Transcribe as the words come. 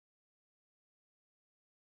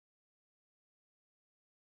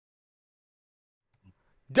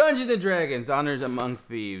Dungeons and Dragons: Honors Among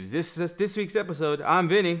Thieves. This week's episode. I'm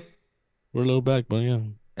Vinny. We're a little back, but yeah.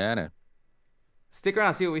 Anna. Stick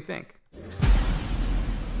around, see what we think.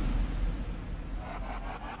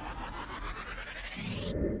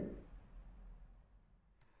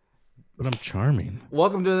 But I'm charming.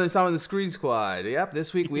 Welcome to the Time of the Screen Squad. Yep,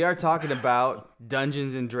 this week we are talking about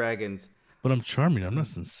Dungeons and Dragons. But I'm charming. I'm not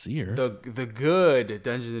sincere. The good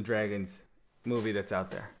Dungeons and Dragons movie that's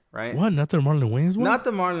out there, right? What? Not the Marlon Wayans one? Not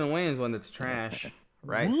the Marlon Wayans one that's trash,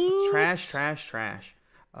 right? What? Trash.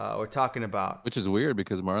 We're talking about. Which is weird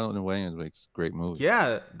because Marlon Wayans makes great movies.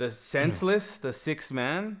 Yeah, The Senseless, The Sixth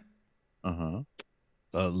Man. Uh-huh.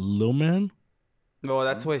 Lil Man? No,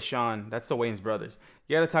 that's with Sean. That's the Wayans brothers.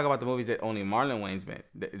 You got to talk about the movies that only Marlon Wayans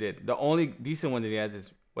did. The only decent one that he has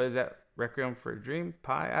is, what is that? Requiem for a Dream?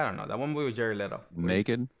 Pie? I don't know. That one movie with Jared Leto.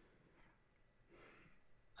 Naked?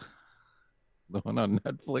 The one on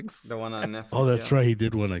Netflix? The one on Netflix. Oh, that's yeah. right. He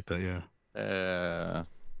did one like that, yeah.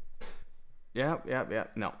 Yeah.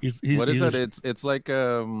 No. What is it? It's like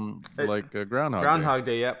a Groundhog Day. Groundhog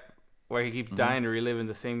Day, yep. Where he keeps dying and reliving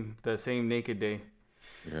the same naked day.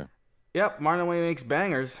 Yeah. Yep, Marlon Wayans makes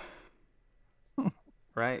bangers.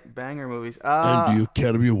 Right? Banger movies. And the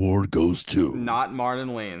Academy Award goes to... Not Marlon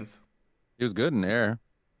Wayans. He was good in Air.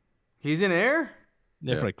 He's in Air?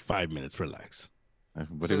 Yeah, for like 5 minutes. Relax.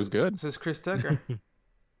 But he was good. So is Chris Tucker.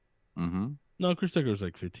 Mm-hmm. No, Chris Tucker was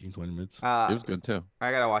like 15, 20 minutes. He was good too.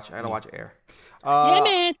 I gotta watch Air.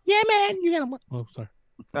 Yeah, man. You gotta watch. Oh, sorry.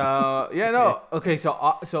 Okay,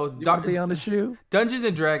 so You want to be on the shoe? Dungeons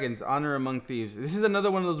and Dragons: Honor Among Thieves. This is another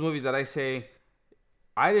one of those movies that I say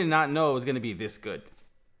I did not know it was gonna be this good.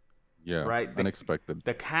 Yeah, right. Unexpected.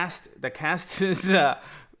 The cast is the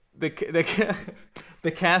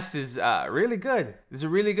cast is really good. It's a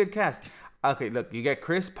really good cast. Okay, look, you get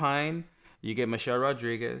Chris Pine, you get Michelle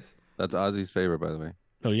Rodriguez. That's Ozzy's favorite, by the way.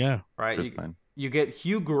 Oh, yeah. Right. Chris Pine. You get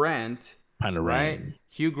Hugh Grant. Panorama. Right.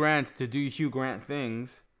 Hugh Grant to do Hugh Grant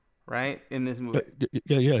things. Right, in this movie.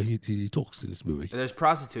 Yeah. He talks in this movie. There's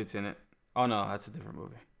prostitutes in it. Oh no, that's a different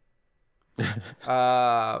movie.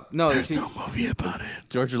 No, There's no movie about it.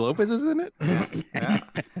 George Lopez is in it.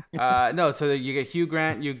 Yeah. No, so you get Hugh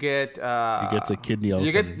Grant. You get. He gets a kidney.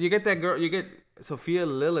 You get that girl. You get Sophia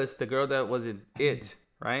Lillis, the girl that was in It,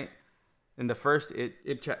 right? In the first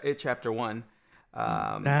It chapter 1.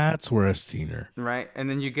 That's where I've seen her. Right, and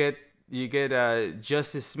then you get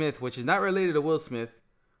Justice Smith, which is not related to Will Smith,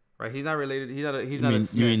 right? He's not related. He's not a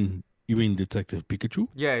Smith. You mean Detective Pikachu?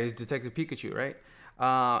 Yeah, he's Detective Pikachu, right?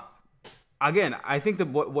 Again, I think that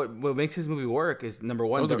what makes this movie work is number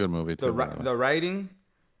one. That was a good movie too. The writing.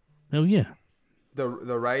 Oh yeah. The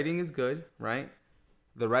writing is good, right?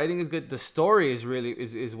 The writing is good. The story is really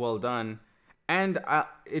is well done, and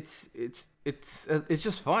it's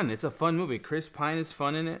just fun. It's a fun movie. Chris Pine is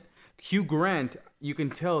fun in it. Hugh Grant, you can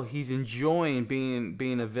tell he's enjoying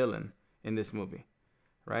being a villain in this movie,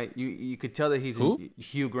 right? You could tell that he's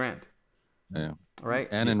Hugh Grant. Yeah. Right.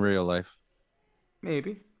 And in real life.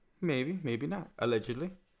 Maybe not.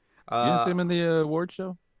 Allegedly. You didn't see him in the award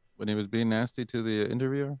show when he was being nasty to the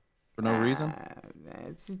interviewer for no reason.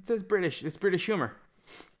 It's British. It's British humor.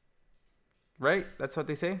 Right? That's what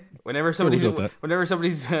they say. Whenever somebody's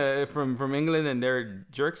from England and they're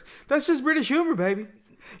jerks, that's just British humor, baby.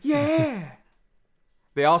 Yeah.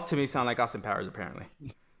 They all to me sound like Austin Powers, apparently,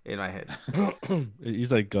 in my head.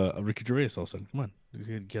 He's like Ricky Gervais all of a sudden. Come on,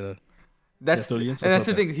 get a. That's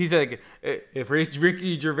the thing. He's like, if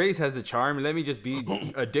Ricky Gervais has the charm, let me just be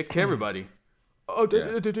a dick to everybody. Right?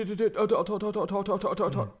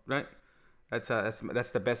 That's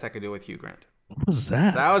the best I could do with Hugh Grant. What was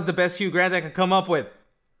that? That was the best Hugh Grant I could come up with.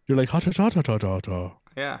 You're like ha ta ta ta ta ta ta.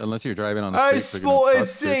 Yeah. Unless you're driving on the I street. spotted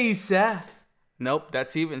Caesar. Nope,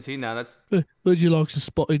 that's even. See, now that's. Would you like some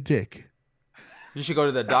spotted dick? You should go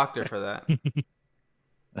to the doctor for that.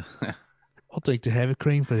 I'll take the heavy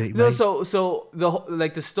cream for that. No, mate. so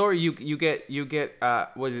the story you get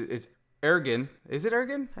what is it? It's Ergen. Is it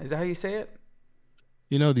Ergen? Is that how you say it?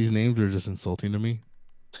 You know these names are just insulting to me.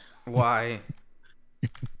 Why?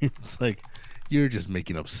 It's like you're just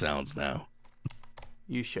making up sounds now.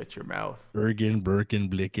 You shut your mouth. Ergen, Birkin,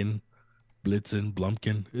 Blicken, Blitzen,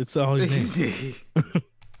 Blumpkin. It's all his names.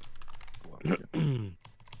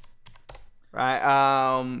 Right.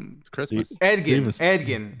 It's Christmas.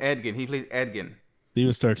 Edgin. He plays Edgin. They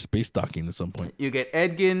even start space docking at some point. You get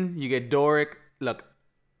Edgin. You get Doric. Look,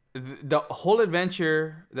 the whole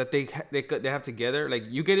adventure that they have together. Like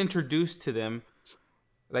you get introduced to them,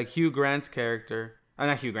 like Hugh Grant's character.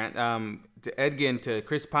 Not Hugh Grant. To Edgin, to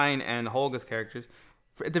Chris Pine and Holga's characters,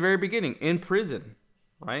 at the very beginning in prison,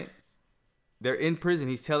 right? they're in prison.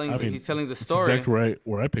 He's telling I mean, he's telling the it's story. exactly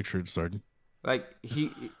where I pictured it starting. Like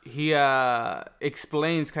he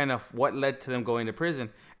explains kind of what led to them going to prison,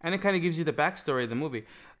 and it kind of gives you the backstory of the movie.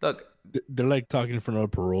 Look, They're like talking in front of a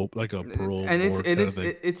parole, like a parole and board kind of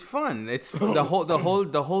thing. it's fun. It's fun. The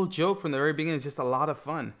whole joke from the very beginning is just a lot of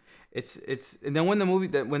fun. It's and then when the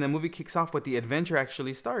movie kicks off, what the adventure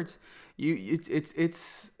actually starts,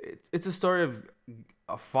 it's a story of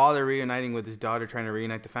a father reuniting with his daughter, trying to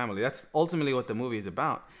reunite the family. That's ultimately what the movie is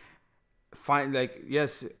about.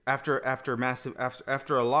 Yes, after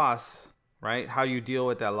a loss, right? How you deal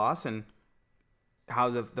with that loss and how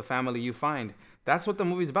the family you find. That's what the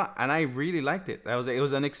movie's about, and I really liked it. It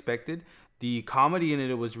was unexpected. The comedy in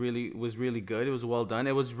it was really good. It was well done.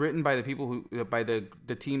 It was written by the people by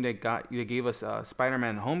the team that gave us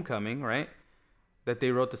Spider-Man: Homecoming, right? That they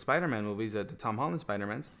wrote the Spider-Man movies, the Tom Holland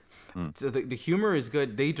Spider-Mans. So the humor is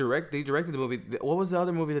good. They directed the movie. What was the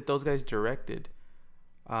other movie that those guys directed?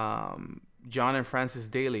 John and Francis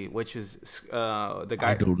Daly, which is the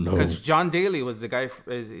guy. I don't know. Because John Daly was the guy.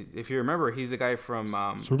 If you remember, he's the guy from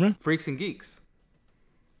Superman? Freaks and Geeks.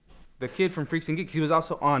 The kid from Freaks and Geeks. He was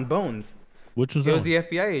also on Bones. Which was He that? was the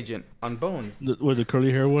FBI agent on Bones. The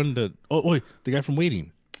curly hair one? Oh, wait, the guy from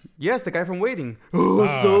Waiting. Yes, the guy from Waiting. Oh,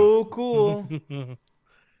 so cool.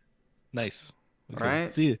 Nice. Okay.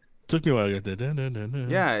 Right? See, it took me a while to get that. Da, da, da, da.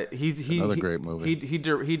 Yeah, Another great movie. He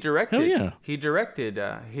directed. Hell yeah. He directed.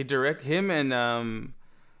 Him and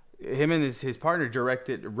his partner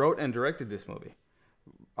wrote and directed this movie,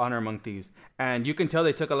 Honor Among Thieves. And you can tell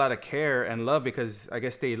they took a lot of care and love, because I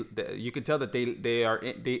guess you can tell that they are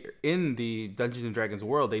in the Dungeons and Dragons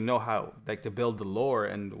world. They know how to build the lore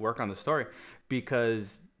and work on the story,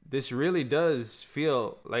 because this really does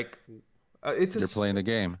feel like You're playing the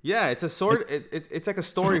game. Yeah, it's a sort. It's like a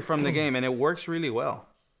story from the game, and it works really well.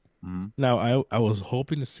 Now, I was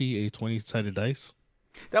hoping to see a 20-sided dice.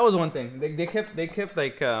 That was one thing. They kept like they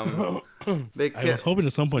kept, I was hoping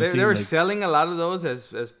at some point they were like, selling a lot of those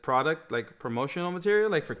as product, like promotional material,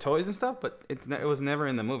 like for toys and stuff. But it was never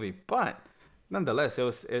in the movie. But nonetheless,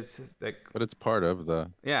 it's like. But it's part of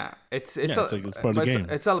the. Yeah, it's it's part of the game.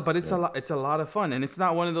 It's a lot of fun, and it's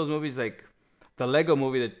not one of those movies like the Lego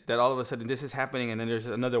movie that all of a sudden this is happening and then there's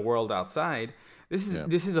another world outside. This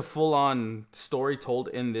is a full on story told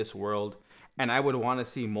in this world. And I would want to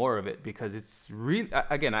see more of it, because it's really,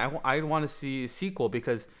 again, I want to see a sequel,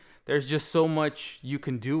 because there's just so much you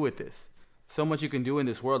can do with this. So much you can do in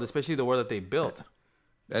this world, especially the world that they built.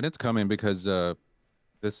 And it's coming because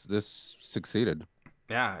this succeeded.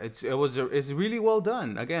 Yeah, it's really well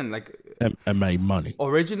done. Again, like I made money.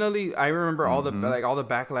 Originally, I remember all the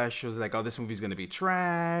backlash was like, oh, this movie's gonna be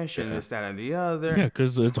trash and this, that, and the other. Yeah,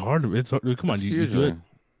 because it's hard. Come on, you do it.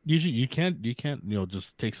 Usually You can't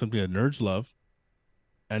just take something that nerds love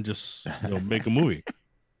and just make a movie.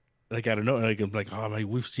 Like, I don't know, oh man,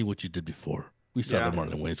 we've seen what you did before. We saw the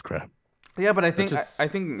Marlon Wayans crap. Yeah, but I think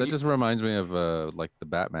that just reminds me of like the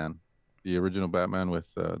Batman, the original Batman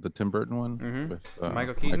with the Tim Burton one with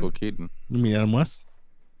Michael Keaton. You mean Adam West?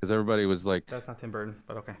 Because everybody was like, that's not Tim Burton,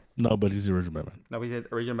 but okay. No, but he's the original Batman. No, he said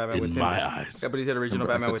original Batman in with Tim. In my Burton. eyes. Yeah, but he said original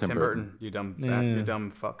Batman with Tim Burton. You dumb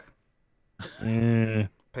fuck.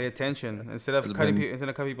 Pay attention instead of cutting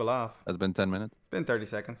people off. Has been 10 minutes. It's been 30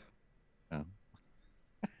 seconds. Yeah.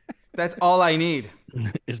 That's all I need.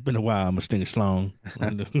 It's been a while. I'm a sting slong.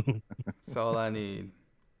 That's all I need.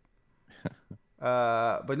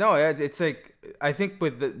 But no, it's like, I think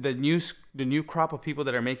with the new crop of people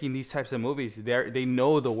that are making these types of movies, they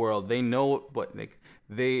know the world. They know what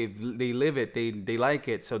they live it. They like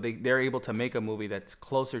it, so they're able to make a movie that's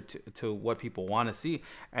closer to what people want to see.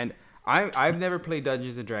 And I've never played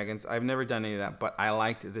Dungeons and Dragons. I've never done any of that, but I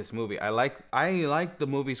liked this movie. I like the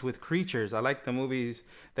movies with creatures. I like the movies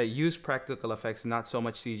that use practical effects, not so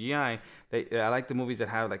much CGI. I like the movies that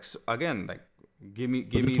have give me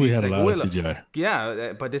this had a lot of CGI.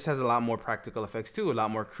 Yeah, but this has a lot more practical effects too. A lot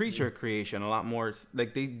more creature creation. A lot more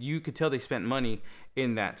you could tell they spent money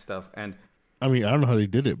in that stuff. And I mean, I don't know how they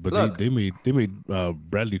did it, but they made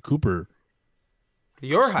Bradley Cooper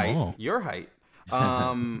your small. height.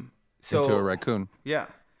 So into a raccoon. Yeah,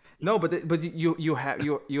 no, but you have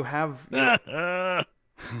you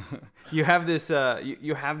have this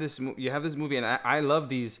movie, and I love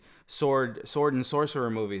these sword and sorcerer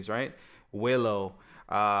movies, right? Willow.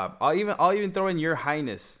 I'll even throw in Your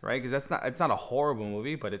Highness, right? Because it's not a horrible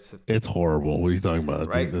movie, but it's horrible. What are you talking about?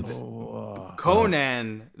 Right?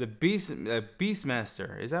 Conan, the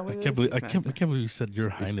Beastmaster. Is that what it is? I can't believe you said Your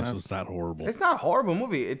Highness was not horrible. It's not a horrible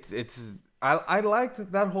movie. I like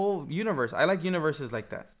that whole universe. I like universes like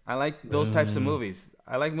that. I like those types of movies.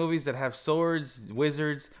 I like movies that have swords,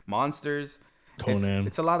 wizards, monsters. Conan.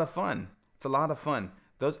 It's a lot of fun. It's a lot of fun.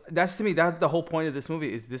 That's to me, that's the whole point of this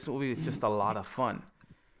movie. This movie is just a lot of fun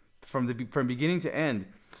from beginning to end.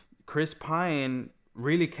 Chris Pine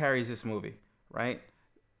really carries this movie, right?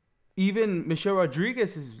 Even Michelle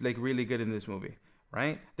Rodriguez is like really good in this movie,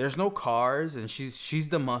 right? There's no cars, and she's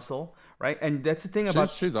the muscle, right? And that's the thing about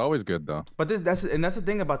she's always good though. But that's the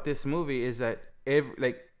thing about this movie is that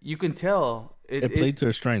you can tell it played to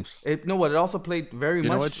her strengths. It also played very much. You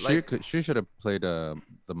know what? She should have played the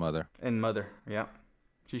mother. And Mother, yeah,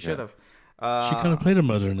 she should have. She kind of played a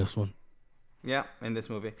mother in this one. Yeah, in this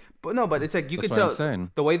movie, but it's like you can tell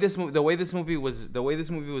the way this movie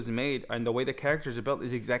was made, and the way the characters are built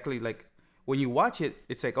is exactly like when you watch it.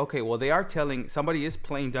 It's like, okay, well, somebody is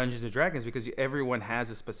playing Dungeons and Dragons because everyone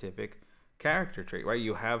has a specific character trait, right?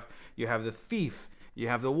 You have the thief, you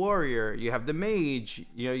have the warrior, you have the mage,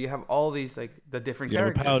 you have all these like the different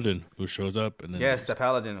characters. You have a paladin who shows up, and then yes, the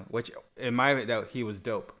paladin, which he was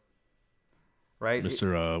dope, right?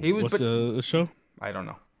 Mr. What's the show? I don't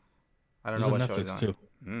know. I don't know what show he's on. Too.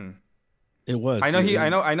 It was. I know he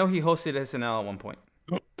hosted SNL at one point.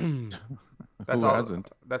 Who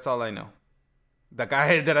hasn't? That's all I know. The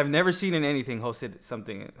guy that I've never seen in anything hosted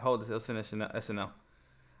SNL.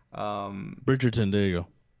 Bridgerton. There you go.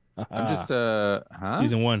 I'm just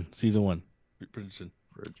Season one.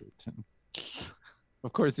 Bridgerton.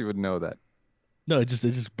 Of course, you would know that. No, it just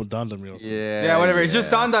dawned on me. Also. Yeah, whatever. It just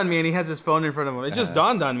dawned on me, and he has his phone in front of him. It just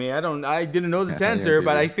dawned on me. I didn't know this answer,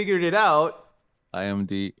 but I figured it out.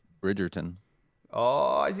 IMD Bridgerton.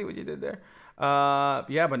 Oh, I see what you did there.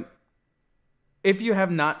 Yeah, but if you have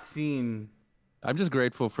not seen, I'm just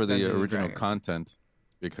grateful for the original content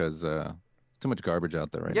because it's too much garbage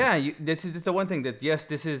out there right now. Yeah, it's the one thing that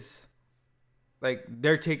this is. Like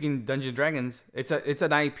they're taking Dungeons and Dragons. It's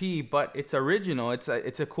an IP, but it's original. It's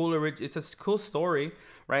a cool story,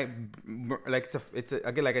 right? Like it's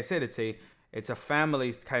again, like I said, it's a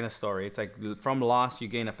family kind of story. It's like from Lost, you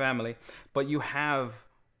gain a family, but you have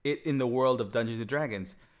it in the world of Dungeons and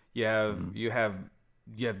Dragons. You have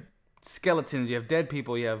skeletons. You have dead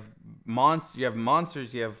people. You have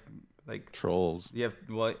monsters. You have like trolls. You have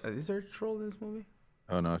what? Is there a troll in this movie?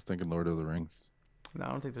 Oh no, I was thinking Lord of the Rings. No, I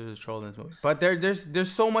don't think there's a troll in this movie. But there's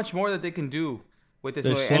so much more that they can do with this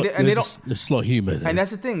movie, and they don't. There's slow humor. And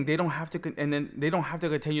that's the thing. They don't have to, they don't have to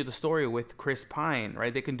continue the story with Chris Pine,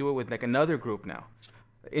 right? They can do it with like another group now,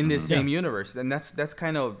 in this same universe, and that's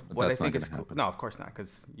kind of what I think is cool. No, of course not,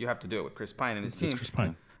 because you have to do it with Chris Pine and his team. It's Chris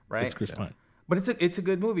Pine, right? It's Chris Pine. But it's a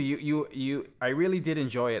good movie. I really did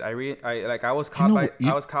enjoy it. I was caught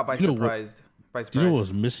by surprise. Do you know what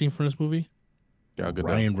was missing from this movie?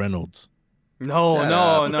 Ryan Reynolds.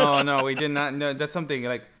 No, we did not. No, that's something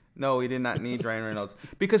like, no, we did not need Ryan Reynolds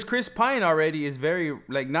because Chris Pine already is very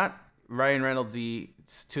like not Ryan Reynolds-y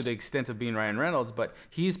to the extent of being Ryan Reynolds, but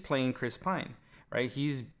he's playing Chris Pine, right?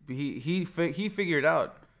 He figured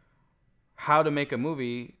out how to make a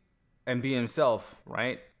movie and be himself,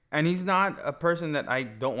 right? And he's not a person that I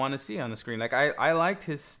don't want to see on the screen. Like I liked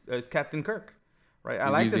his Captain Kirk, right? I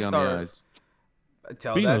like the star.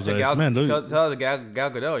 Tell that to Gal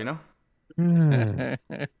Gadot, you know. I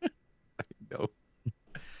know.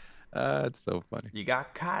 It's so funny. You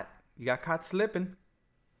got caught slipping.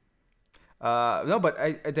 No, but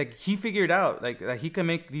I like he figured out like that he can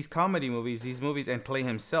make these comedy movies, and play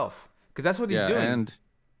himself because that's what he's doing.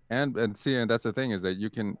 And see, and that's the thing is that you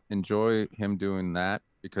can enjoy him doing that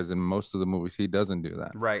because in most of the movies he doesn't do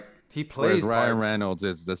that. Right. He plays. Ryan Reynolds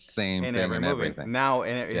is the same thing in everything. Now,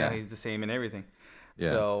 he's the same in everything.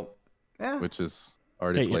 Yeah. So, yeah. Which is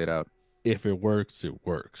already played out. If it works, it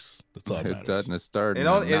works. That's all that matters. It doesn't start. It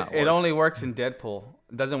only works in Deadpool.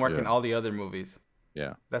 It doesn't work in all the other movies.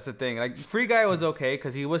 Yeah. That's the thing. Like Free Guy was okay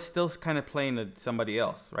because he was still kind of playing somebody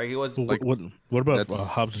else, right? He was. Like, what about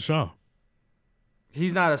Hobbs and Shaw?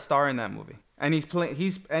 He's not a star in that movie, and he's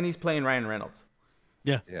playing Ryan Reynolds.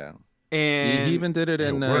 Yeah. Yeah. And he even did it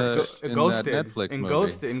in Ghosted. That Netflix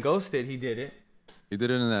movie. In Ghosted, he did it. He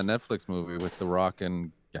did it in that Netflix movie with The Rock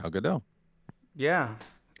and Gal Gadot. Yeah.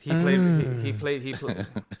 He played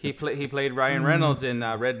Ryan Reynolds in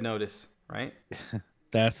Red Notice, right?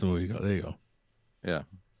 That's the movie. There you go. Yeah.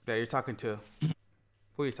 Yeah, you're talking to.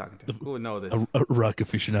 Who are you talking to? Who would know this? A rock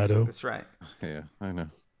aficionado. That's right. Yeah, I know.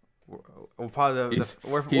 We're part of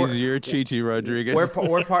he's your Chichi Rodriguez. We're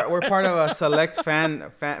part of a select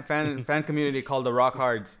fan community called the Rock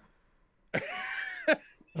Hards.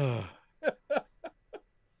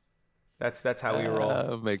 That's how we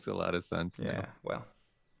roll. Makes a lot of sense. Yeah. Now. Well.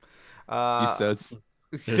 You sus.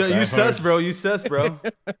 You sus, bro. You sus, bro.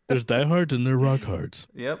 There's diehards and there's rock hards.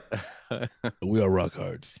 Yep. We are rock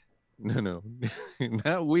hards. No,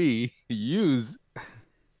 not we use.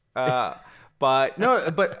 But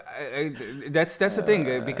no, but that's the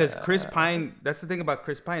thing because Chris Pine. That's the thing about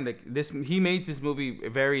Chris Pine. Like this, he made this movie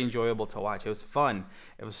very enjoyable to watch. It was fun.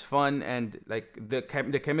 It was fun, and like the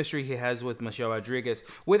chemistry he has with Michelle Rodriguez,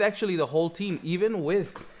 with actually the whole team, even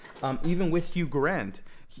with Hugh Grant.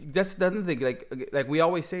 That's the other thing. Like we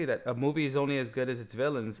always say that a movie is only as good as its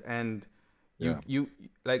villains, and you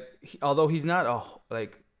like although he's not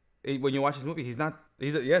when you watch this movie, he's not.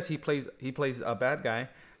 Yes, he plays a bad guy.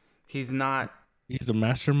 He's not. He's a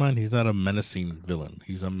mastermind. He's not a menacing villain.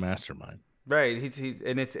 He's a mastermind. Right. He's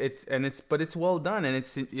but it's well done, and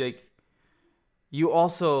it's like you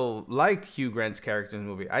also like Hugh Grant's character in the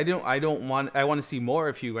movie. I want to see more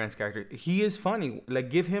of Hugh Grant's character. He is funny. Like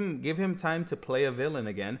give him time to play a villain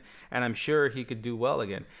again, and I'm sure he could do well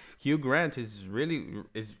again. Hugh Grant is really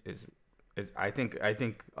is I think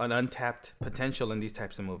an untapped potential in these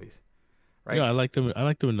types of movies. Right? Yeah, I liked him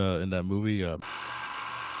in that movie.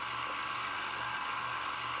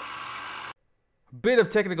 Bit of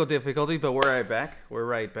technical difficulty, but we're right back.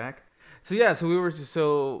 So yeah, so we were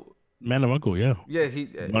Man of Uncle, yeah. Yeah,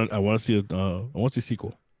 I want to see a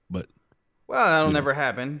sequel, but that'll never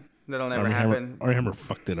happen. Happen. Armie Hammer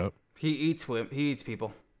fucked it up. He eats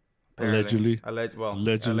people. Apparently.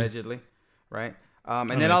 Allegedly, right?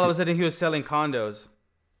 And then all of a sudden he was selling condos.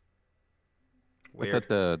 Weird. I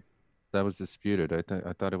thought that was disputed. I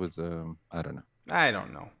thought it was I don't know. I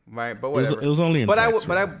don't know, right? But whatever. It was only in text, I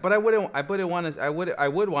would want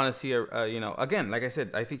to see a again, like I said,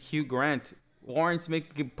 I think Hugh Grant warrants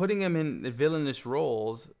putting him in villainous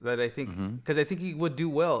roles that I think because I think he would do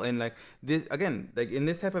well in like this again, like in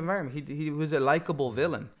this type of environment. He was a likable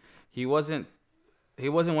villain. He wasn't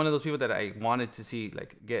one of those people that I wanted to see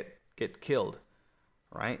like get killed,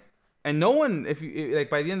 right? And no one, if you like,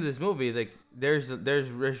 by the end of this movie, like there's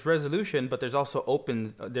resolution, but there's also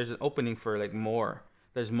there's an opening for like more.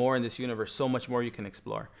 There's more in this universe, so much more you can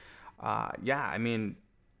explore. I mean,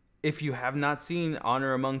 if you have not seen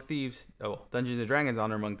Dungeons and Dragons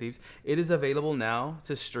Honor Among Thieves, it is available now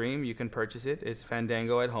to stream. You can purchase it. It's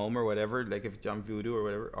Fandango at home or whatever, like if it's on Vudu or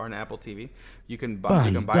whatever, or on Apple TV. You can buy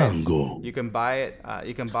it. You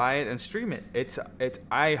can buy it and stream it. It's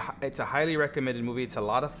a highly recommended movie. It's a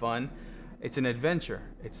lot of fun. It's an adventure.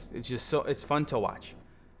 It's fun to watch.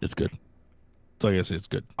 It's good. So I guess it's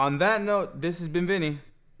good. On that note, this has been Vinny.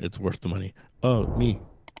 It's worth the money. Oh, me.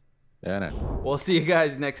 Yeah. We'll see you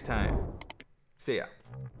guys next time. See ya.